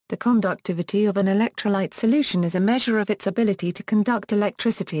The conductivity of an electrolyte solution is a measure of its ability to conduct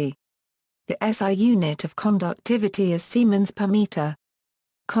electricity. The SI unit of conductivity is Siemens per meter.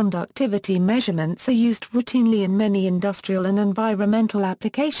 Conductivity measurements are used routinely in many industrial and environmental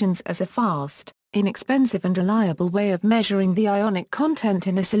applications as a fast, inexpensive and reliable way of measuring the ionic content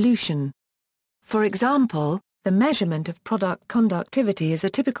in a solution. For example, the measurement of product conductivity is a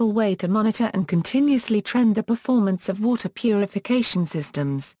typical way to monitor and continuously trend the performance of water purification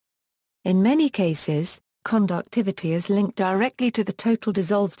systems. In many cases, conductivity is linked directly to the total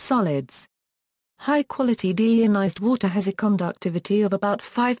dissolved solids. High-quality deionized water has a conductivity of about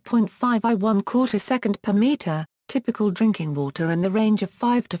 5.5 I1/4 second per meter, typical drinking water in the range of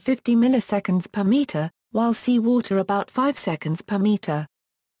 5 to 50 milliseconds per meter, while seawater about 5 seconds per meter.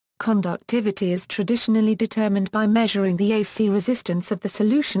 Conductivity is traditionally determined by measuring the AC resistance of the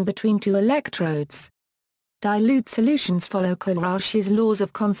solution between two electrodes. Dilute solutions follow Courageu's laws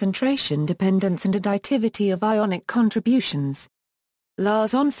of concentration dependence and additivity of ionic contributions.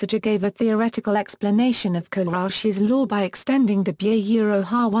 Lars Onsager gave a theoretical explanation of Courageu's law by extending de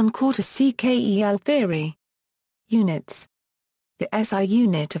Broglie-1/4 CKEL theory. Units. The SI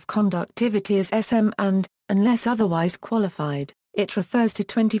unit of conductivity is SM and, unless otherwise qualified, it refers to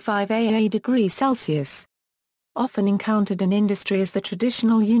 25 AA degrees Celsius. Often encountered in industry as the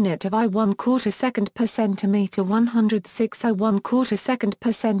traditional unit of I1/4 second per centimeter. 106 I1/4 second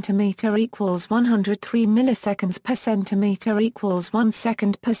per centimeter equals 103 milliseconds per centimeter equals 1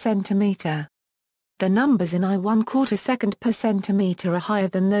 second per centimeter. The numbers in I1/4 second per centimeter are higher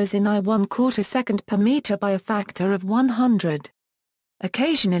than those in I1/4 second per meter by a factor of 100.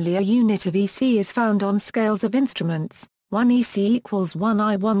 Occasionally a unit of EC is found on scales of instruments. 1 EC equals 1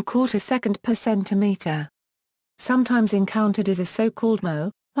 I1/4 second per centimeter. Sometimes encountered is a so-called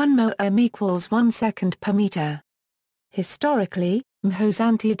mho, 1 mho equals 1 second per meter. Historically, mhos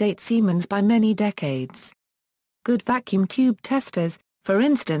antedate Siemens by many decades. Good vacuum tube testers, for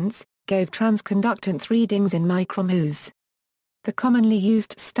instance, gave transconductance readings in micromhos. The commonly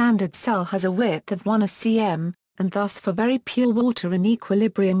used standard cell has a width of 1 cm, and thus for very pure water in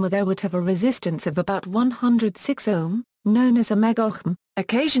equilibrium with air would have a resistance of about 106 ohm, known as a megohm,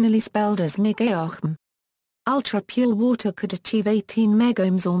 occasionally spelled as megaohm. Ultra-pure water could achieve 18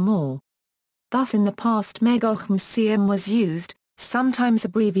 megohms or more. Thus in the past megohm cm was used, sometimes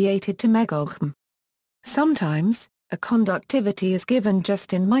abbreviated to megohm. Sometimes, a conductivity is given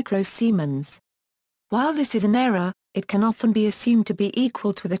just in microsiemens. While this is an error, it can often be assumed to be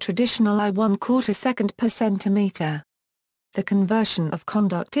equal to the traditional I1/4 second per centimeter. The conversion of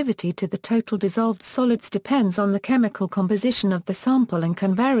conductivity to the total dissolved solids depends on the chemical composition of the sample and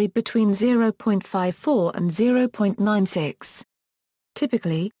can vary between 0.54 and 0.96.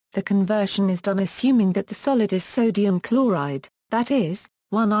 Typically, the conversion is done assuming that the solid is sodium chloride, that is,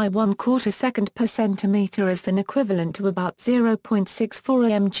 1 I1/4 second per centimeter is then equivalent to about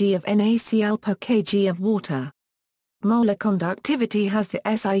 0.64 mg of NaCl per kg of water. Molar conductivity has the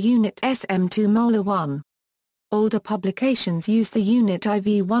SI unit SM2 molar 1. Older publications use the unit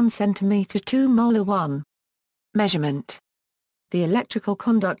IV 1 cm 2 molar 1. Measurement. The electrical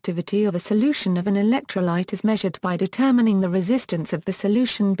conductivity of a solution of an electrolyte is measured by determining the resistance of the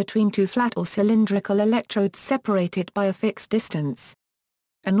solution between two flat or cylindrical electrodes separated by a fixed distance.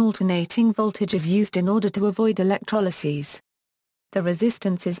 An alternating voltage is used in order to avoid electrolyses. The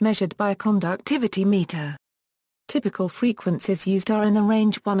resistance is measured by a conductivity meter. Typical frequencies used are in the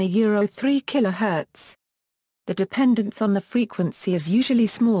range 1 to 3 kHz. The dependence on the frequency is usually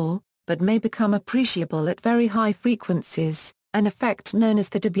small, but may become appreciable at very high frequencies, an effect known as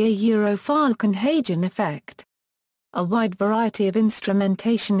the de Broglie-Falkenhagen effect. A wide variety of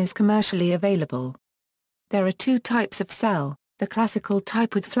instrumentation is commercially available. There are two types of cell, the classical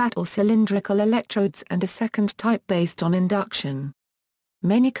type with flat or cylindrical electrodes and a second type based on induction.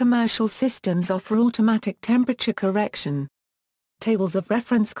 Many commercial systems offer automatic temperature correction. Tables of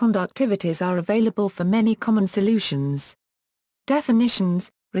reference conductivities are available for many common solutions. Definitions: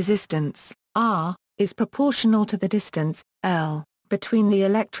 resistance, R, is proportional to the distance, L, between the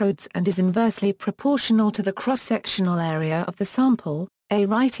electrodes and is inversely proportional to the cross-sectional area of the sample, A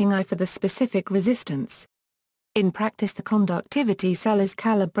writing I for the specific resistance. In practice the conductivity cell is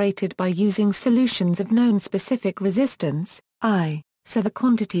calibrated by using solutions of known specific resistance, I, so the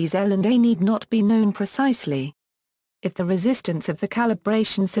quantities L and A need not be known precisely. If the resistance of the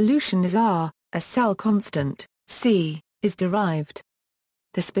calibration solution is R, a cell constant, C, is derived.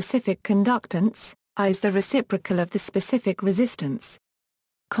 The specific conductance, I, is the reciprocal of the specific resistance.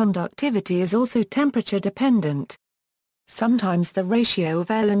 Conductivity is also temperature dependent. Sometimes the ratio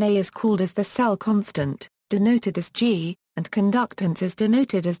of L and A is called as the cell constant, denoted as G, and conductance is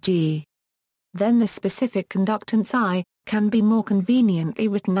denoted as G. Then the specific conductance I can be more conveniently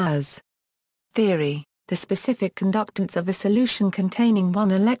written as theory. The specific conductance of a solution containing one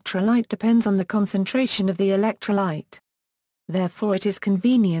electrolyte depends on the concentration of the electrolyte. Therefore it is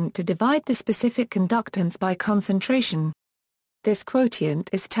convenient to divide the specific conductance by concentration. This quotient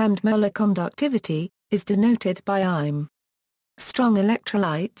is termed molar conductivity, is denoted by IM. Strong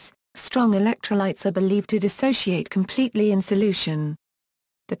electrolytes are believed to dissociate completely in solution.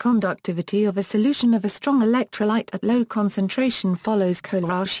 The conductivity of a solution of a strong electrolyte at low concentration follows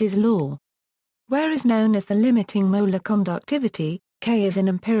Kohlrausch's law. Where is known as the limiting molar conductivity, K is an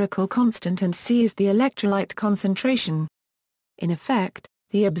empirical constant and C is the electrolyte concentration. In effect,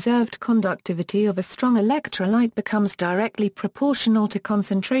 the observed conductivity of a strong electrolyte becomes directly proportional to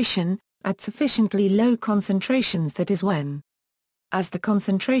concentration, at sufficiently low concentrations, that is when. As the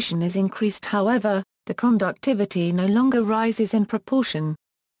concentration is increased, however, the conductivity no longer rises in proportion.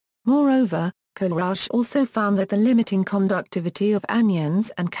 Moreover, Kohlrausch also found that the limiting conductivity of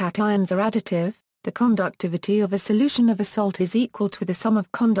anions and cations are additive. The conductivity of a solution of a salt is equal to the sum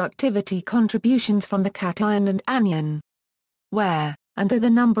of conductivity contributions from the cation and anion, where, and are the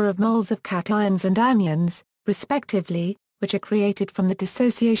number of moles of cations and anions, respectively, which are created from the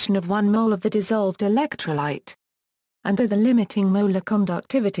dissociation of 1 mole of the dissolved electrolyte, and are the limiting molar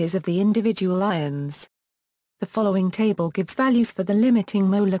conductivities of the individual ions. The following table gives values for the limiting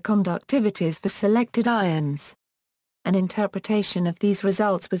molar conductivities for selected ions. An interpretation of these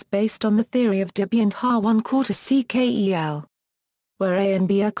results was based on the theory of Debye and Ha1/4 where A and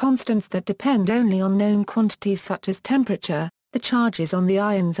B are constants that depend only on known quantities such as temperature, the charges on the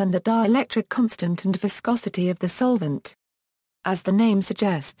ions and the dielectric constant and viscosity of the solvent. As the name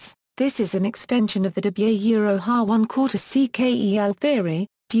suggests, this is an extension of the Debye-Ha1/4 theory,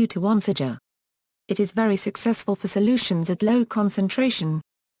 due to Onsager. It is very successful for solutions at low concentration.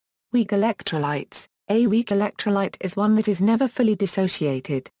 Weak electrolytes. A weak electrolyte is one that is never fully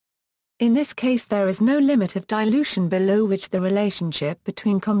dissociated. In this case there is no limit of dilution below which the relationship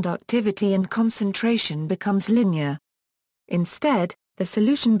between conductivity and concentration becomes linear. Instead, the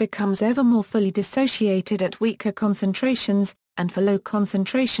solution becomes ever more fully dissociated at weaker concentrations, and for low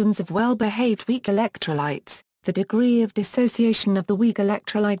concentrations of well-behaved weak electrolytes, the degree of dissociation of the weak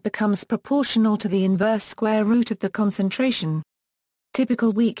electrolyte becomes proportional to the inverse square root of the concentration.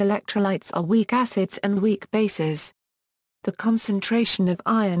 Typical weak electrolytes are weak acids and weak bases. The concentration of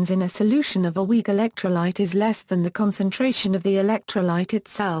ions in a solution of a weak electrolyte is less than the concentration of the electrolyte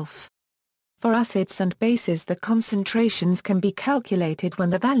itself. For acids and bases, the concentrations can be calculated when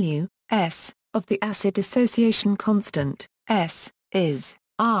the value, S, of the acid dissociation constant, S, is,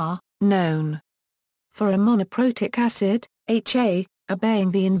 R, known. For a monoprotic acid, HA,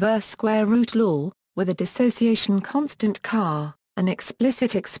 obeying the inverse square root law, with a dissociation constant Ca, an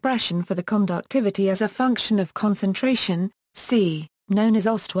explicit expression for the conductivity as a function of concentration, C, known as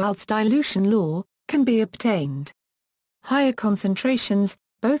Ostwald's dilution law, can be obtained. Higher concentrations,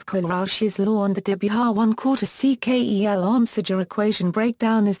 both Kohlrausch's law and the Debye-Ha1/4 Onsager equation break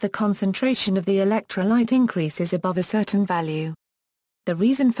down as the concentration of the electrolyte increases above a certain value. The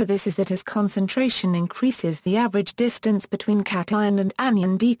reason for this is that as concentration increases, the average distance between cation and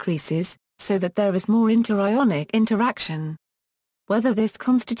anion decreases, so that there is more interionic interaction. Whether this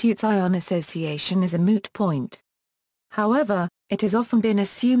constitutes ion association is a moot point. However, it has often been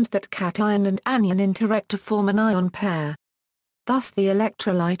assumed that cation and anion interact to form an ion pair. Thus the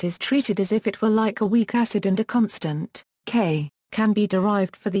electrolyte is treated as if it were like a weak acid, and a constant, K, can be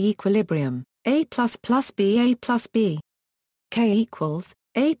derived for the equilibrium, A++ B A plus B. K equals,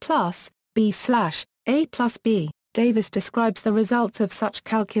 A plus, B/A plus B. Davis describes the results of such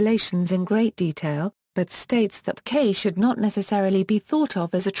calculations in great detail, but states that K should not necessarily be thought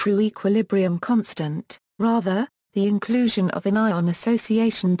of as a true equilibrium constant. Rather, the inclusion of an ion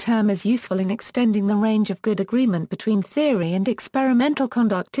association term is useful in extending the range of good agreement between theory and experimental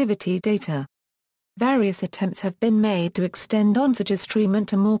conductivity data. Various attempts have been made to extend Onsager's treatment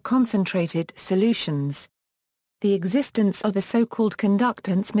to more concentrated solutions. The existence of a so-called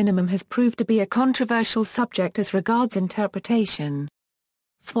conductance minimum has proved to be a controversial subject as regards interpretation.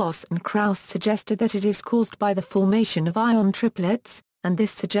 Voss and Krauss suggested that it is caused by the formation of ion triplets, and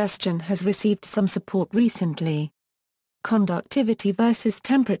this suggestion has received some support recently. Conductivity versus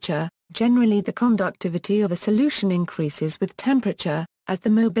temperature. Generally, the conductivity of a solution increases with temperature, as the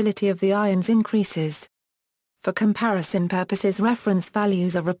mobility of the ions increases. For comparison purposes, reference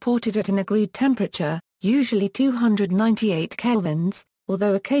values are reported at an agreed temperature, usually 298 kelvins,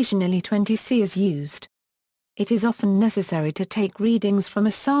 although occasionally 20 C is used. It is often necessary to take readings from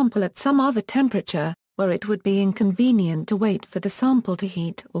a sample at some other temperature, where it would be inconvenient to wait for the sample to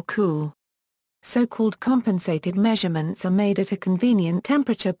heat or cool. So-called compensated measurements are made at a convenient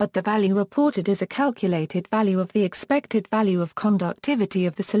temperature, but the value reported is a calculated value of the expected value of conductivity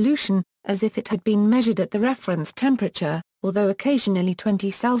of the solution, as if it had been measured at the reference temperature, although occasionally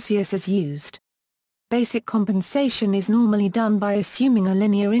 20 Celsius is used. Basic compensation is normally done by assuming a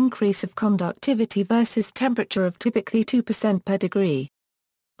linear increase of conductivity versus temperature of typically 2% per degree.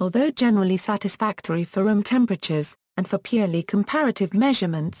 Although generally satisfactory for room temperatures, and for purely comparative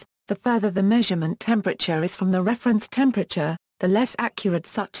measurements, the further the measurement temperature is from the reference temperature, the less accurate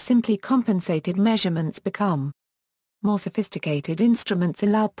such simply compensated measurements become. More sophisticated instruments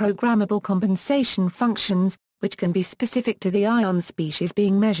allow programmable compensation functions, which can be specific to the ion species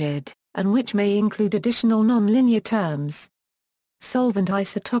being measured, and which may include additional nonlinear terms. Solvent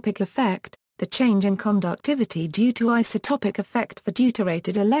isotopic effect. The change in conductivity due to isotopic effect for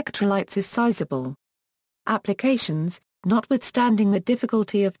deuterated electrolytes is sizable. Applications. Notwithstanding the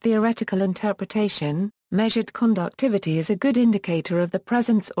difficulty of theoretical interpretation, measured conductivity is a good indicator of the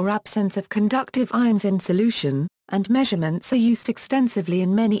presence or absence of conductive ions in solution, and measurements are used extensively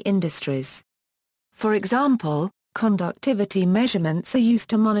in many industries. For example, conductivity measurements are used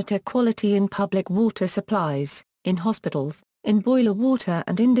to monitor quality in public water supplies, in hospitals, in boiler water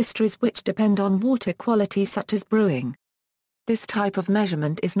and industries which depend on water quality such as brewing. This type of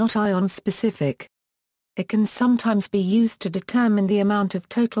measurement is not ion-specific. It can sometimes be used to determine the amount of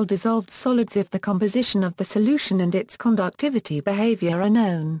total dissolved solids if the composition of the solution and its conductivity behavior are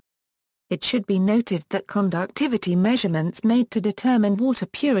known. It should be noted that conductivity measurements made to determine water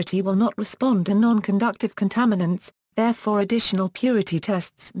purity will not respond to non-conductive contaminants, therefore additional purity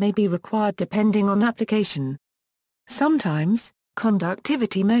tests may be required depending on application. Sometimes,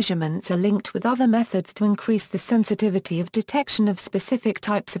 conductivity measurements are linked with other methods to increase the sensitivity of detection of specific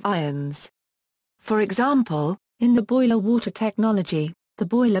types of ions. For example, in the boiler water technology, the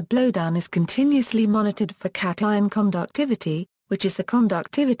boiler blowdown is continuously monitored for cation conductivity, which is the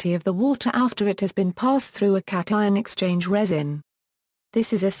conductivity of the water after it has been passed through a cation exchange resin.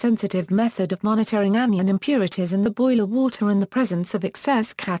 This is a sensitive method of monitoring anion impurities in the boiler water in the presence of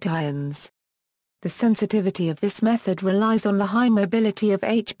excess cations. The sensitivity of this method relies on the high mobility of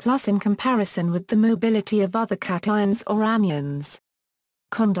H+ in comparison with the mobility of other cations or anions.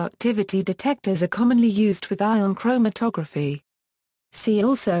 Conductivity detectors are commonly used with ion chromatography. See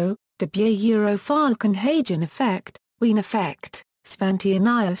also, de Broglie-Falkenhagen effect, Wien effect,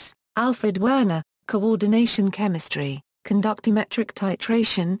 Svante-Anius, Alfred Werner, coordination chemistry, conductimetric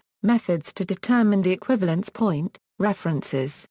titration, methods to determine the equivalence point, references.